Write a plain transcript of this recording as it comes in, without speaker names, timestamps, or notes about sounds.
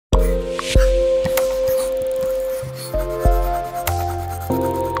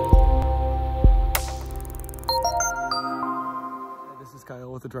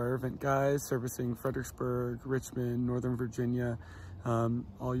Dryer Vent guys, servicing Fredericksburg, Richmond, Northern Virginia,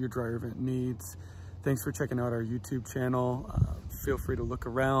 all your dryer vent needs. Thanks for checking out our YouTube channel. Feel free to look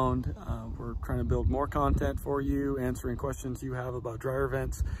around. We're trying to build more content for you, answering questions you have about dryer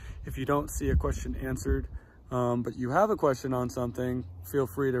vents. If you don't see a question answered, but you have a question on something, feel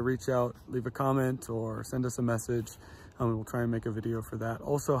free to reach out, leave a comment, or send us a message. We'll try and make a video for that.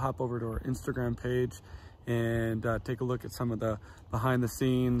 Also, hop over to our Instagram page and take a look at some of the behind the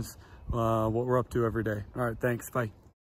scenes, what we're up to every day. All right, thanks, bye.